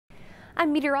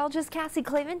I'm meteorologist Cassie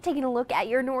Clavin taking a look at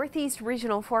your Northeast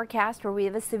regional forecast, where we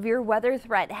have a severe weather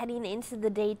threat heading into the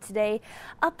day today.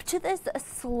 Up to this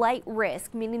slight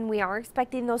risk, meaning we are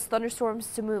expecting those thunderstorms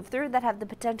to move through that have the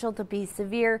potential to be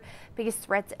severe. Biggest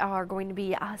threats are going to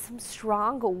be some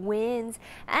strong winds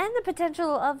and the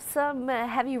potential of some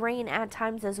heavy rain at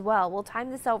times as well. We'll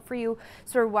time this out for you,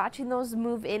 so we're watching those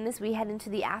move in as we head into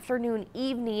the afternoon,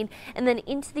 evening, and then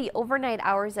into the overnight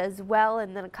hours as well,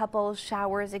 and then a couple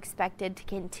showers expected to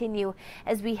continue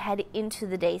as we head into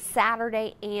the day,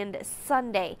 Saturday and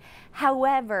Sunday.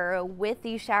 However, with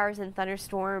these showers and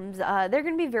thunderstorms, they're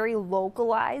going to be very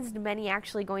localized. Many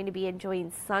actually going to be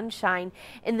enjoying sunshine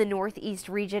in the Northeast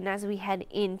region as we head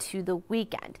into the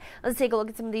weekend. Let's take a look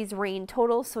at some of these rain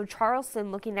totals. So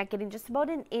Charleston looking at getting just about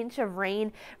an inch of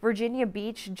rain. Virginia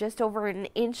Beach just over an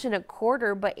inch and a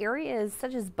quarter, but areas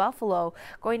such as Buffalo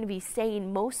going to be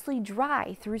staying mostly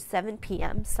dry through 7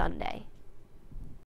 p.m. Sunday.